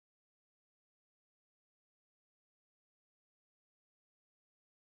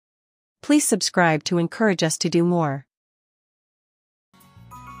Please subscribe to encourage us to do more.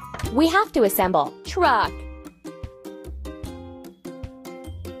 We have to assemble truck.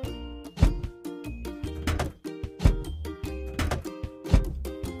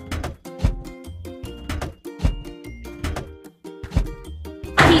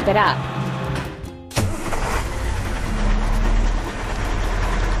 Keep it up.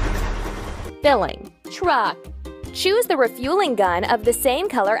 Filling truck. Choose the refueling gun of the same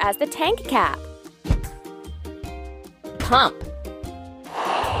color as the tank cap. Pump.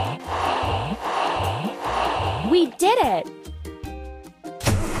 We did it!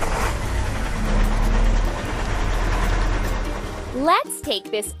 Let's take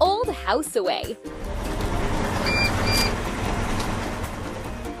this old house away.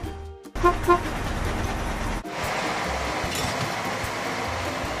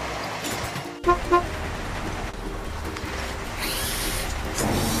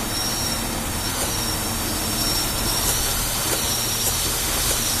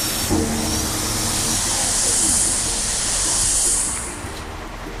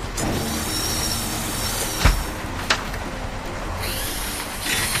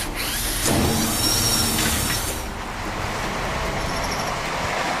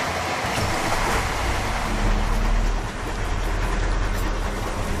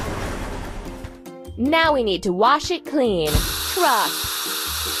 Now we need to wash it clean. Truck.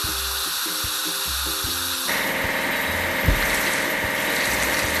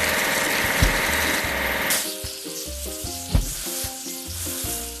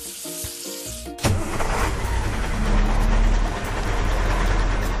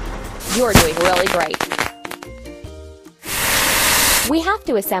 You're doing really great. We have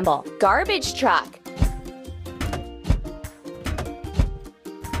to assemble garbage truck.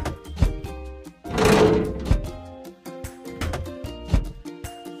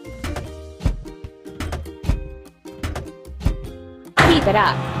 Keep it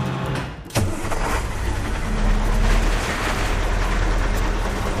up.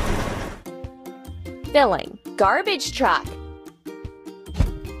 Filling garbage truck.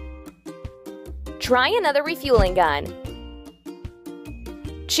 Try another refueling gun.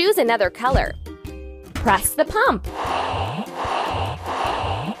 Choose another color. Press the pump.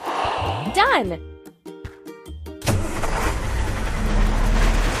 Done!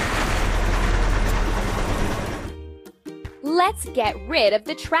 Let's get rid of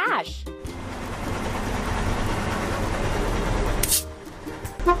the trash.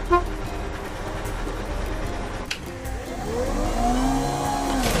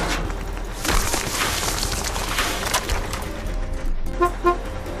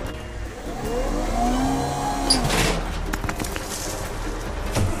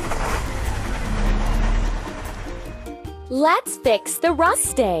 Let's fix the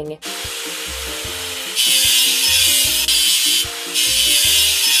rusting.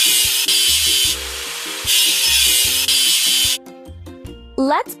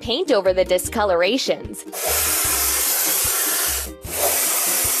 Let's paint over the discolorations.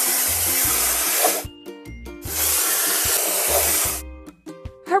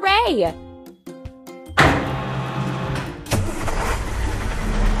 Hooray!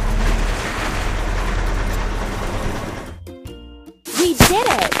 We did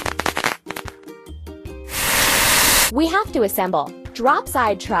it! We have to assemble drop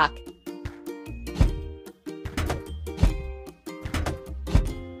side truck.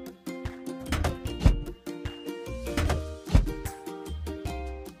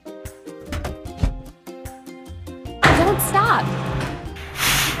 Don't stop!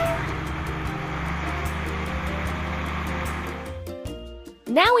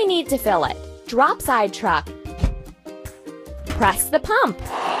 Now we need to fill it. Drop side truck. Press the pump.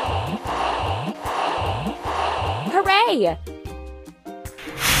 Hooray!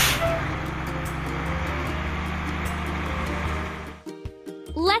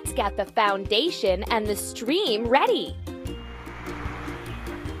 Let's get the foundation and the stream ready.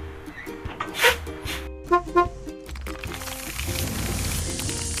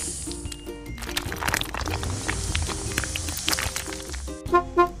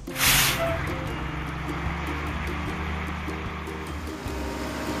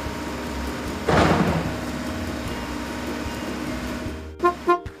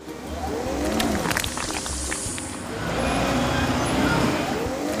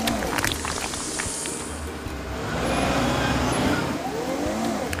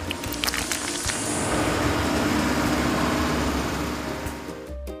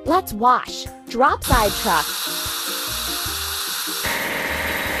 Let's wash. Drop side truck.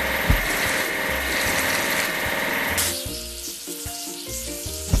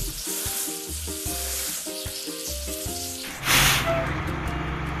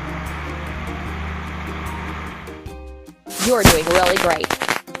 You're doing really great.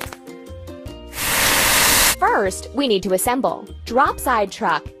 First, we need to assemble. Drop side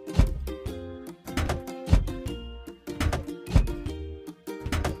truck.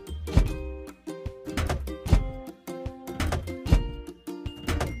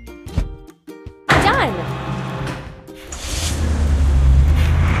 Done!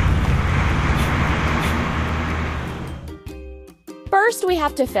 First, we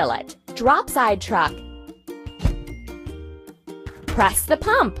have to fill it. Drop side truck. Press the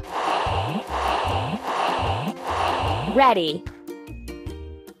pump. Ready.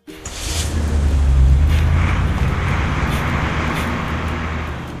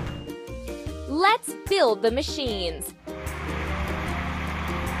 Let's build the machines.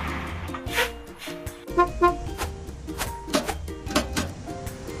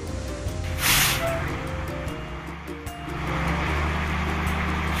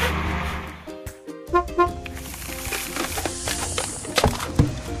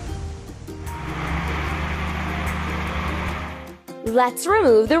 Let's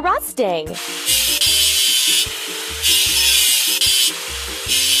remove the rusting.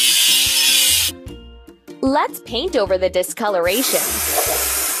 Let's paint over the discoloration.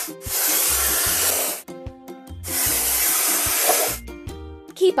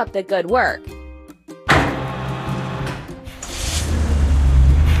 Keep up the good work.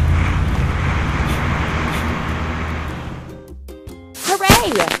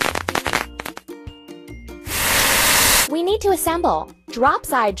 Hooray! We need to assemble. Drop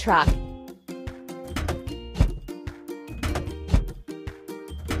side truck.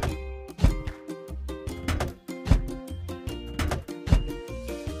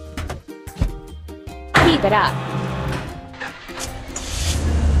 Keep it up.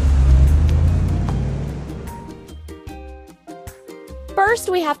 First,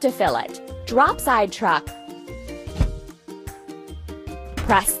 we have to fill it. Drop side truck.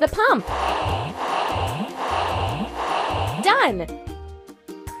 Press the pump. Done!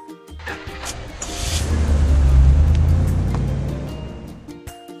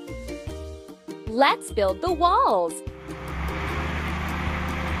 Let's build the walls.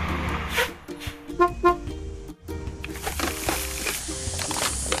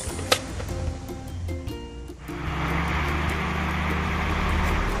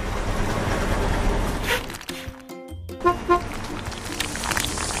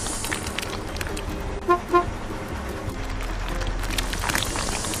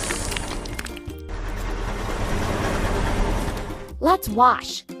 Let's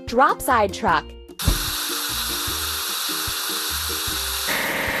wash. Drop side truck.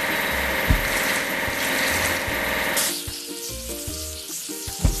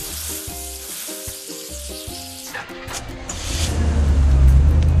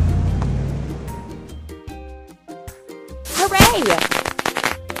 Hooray!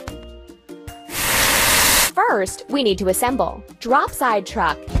 First, we need to assemble. Drop side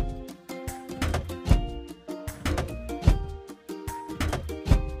truck.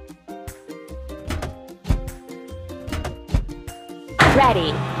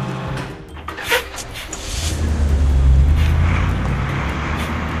 Ready.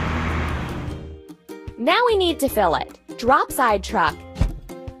 Now we need to fill it. Drop side truck.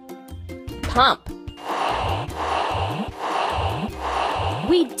 Pump.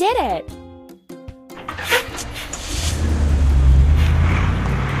 We did it!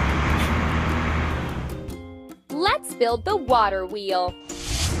 Let's build the water wheel.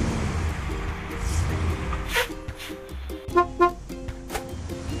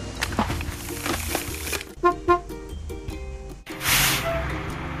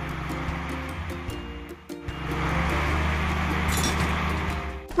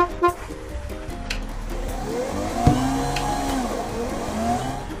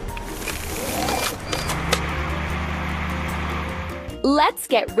 Let's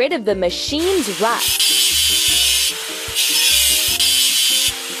get rid of the machine's rust.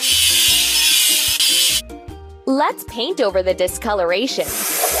 Let's paint over the discoloration.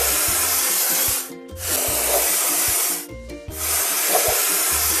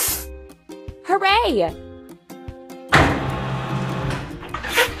 Hooray!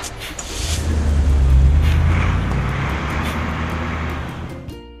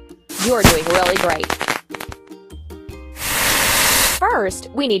 You're doing really great. First,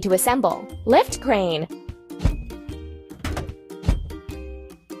 we need to assemble. Lift crane.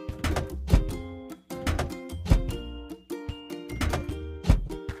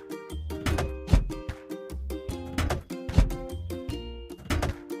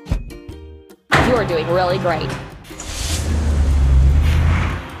 You're doing really great.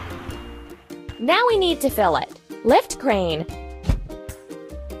 Now we need to fill it. Lift crane.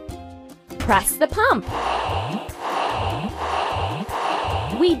 Press the pump.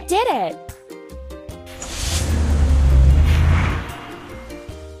 We did it!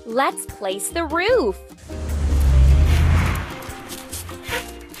 Let's place the roof.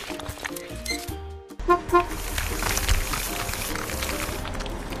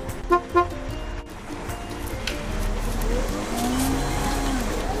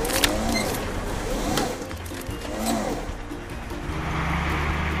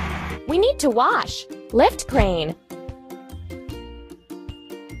 We need to wash. Lift crane.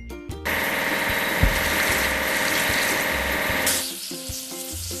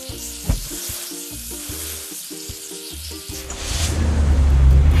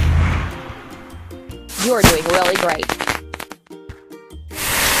 You're doing really great.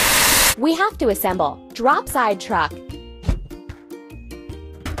 We have to assemble. Drop side truck.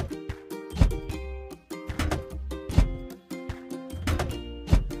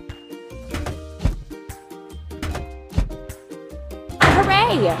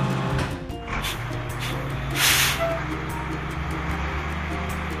 Hooray!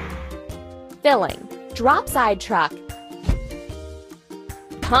 Filling. Drop side truck.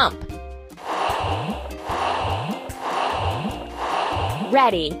 Pump.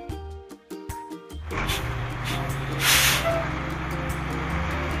 Ready.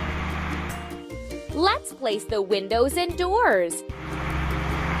 Let's place the windows and doors.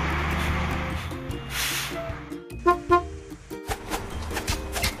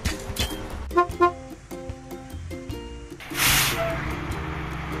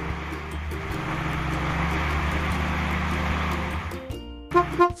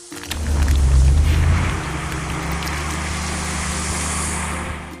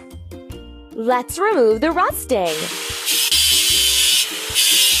 Let's remove the rusting.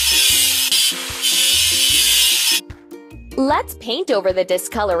 Let's paint over the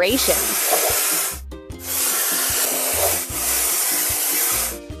discoloration.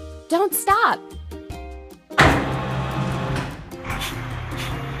 Don't stop.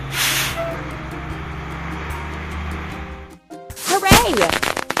 Hooray!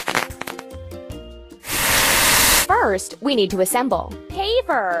 First, we need to assemble.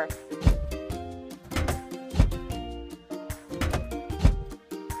 Paver.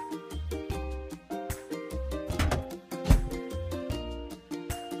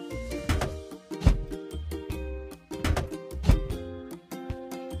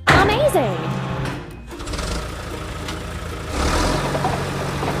 Amazing!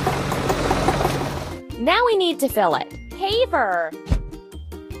 Now we need to fill it. Paver.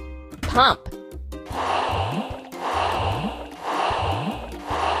 Pump.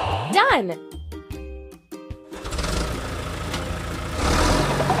 Done!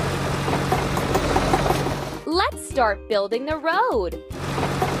 Let's start building the road.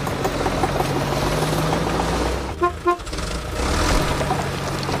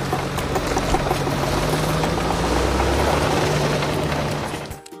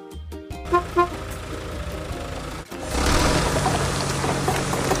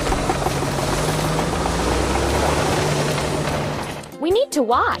 We need to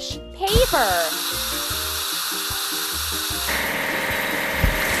wash. Paver.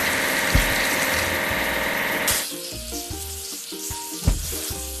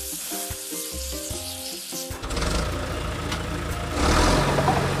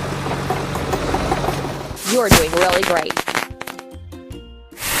 You're doing really great.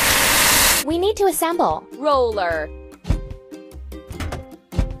 We need to assemble. Roller.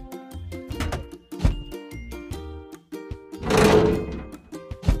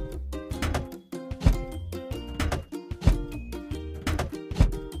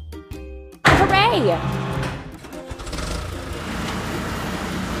 Hooray!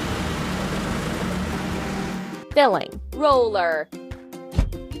 Filling. Roller.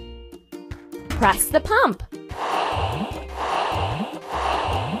 Press the pump.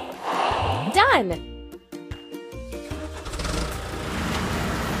 Done!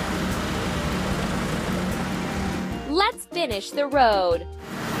 Let's finish the road.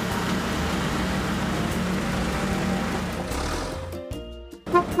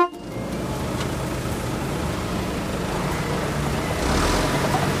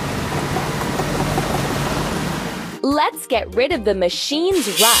 Let's get rid of the machine's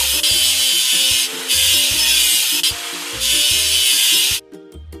rust.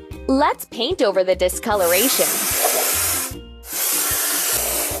 Let's paint over the discoloration.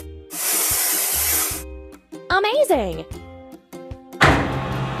 Amazing!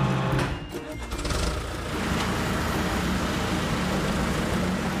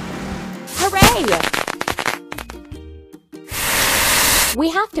 Hooray! We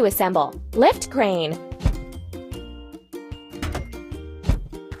have to assemble. Lift crane.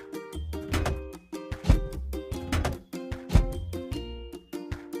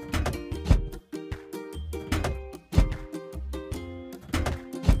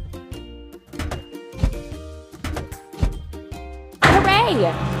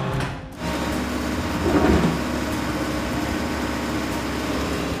 Hooray!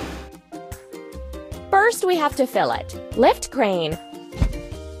 First, we have to fill it. Lift crane.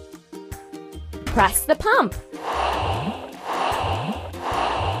 Press the pump.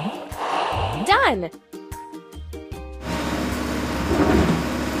 Done!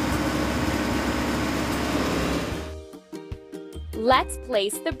 Let's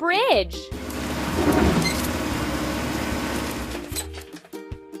place the bridge.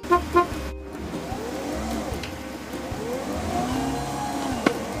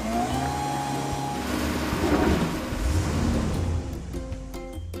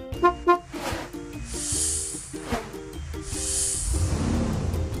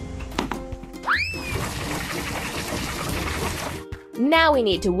 Now we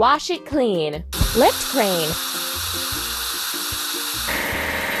need to wash it clean. Lift crane.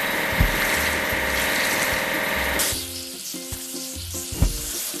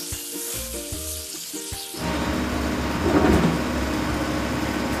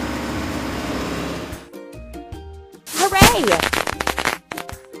 Hooray!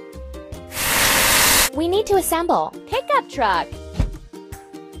 We need to assemble. Pickup truck.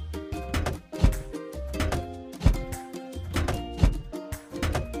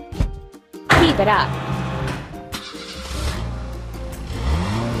 Keep it up.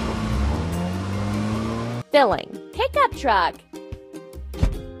 Filling. Pickup truck.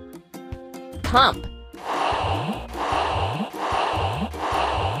 Pump.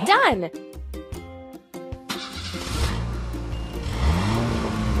 Done.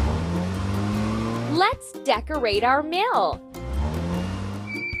 Let's decorate our mill.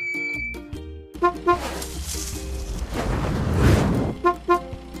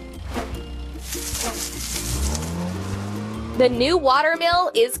 The new water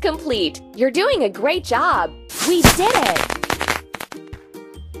mill is complete. You're doing a great job. We did it!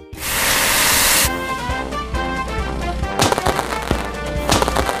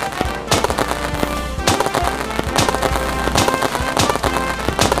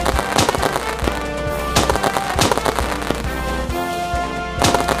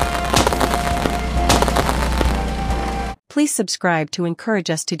 Please subscribe to encourage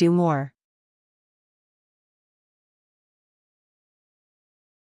us to do more.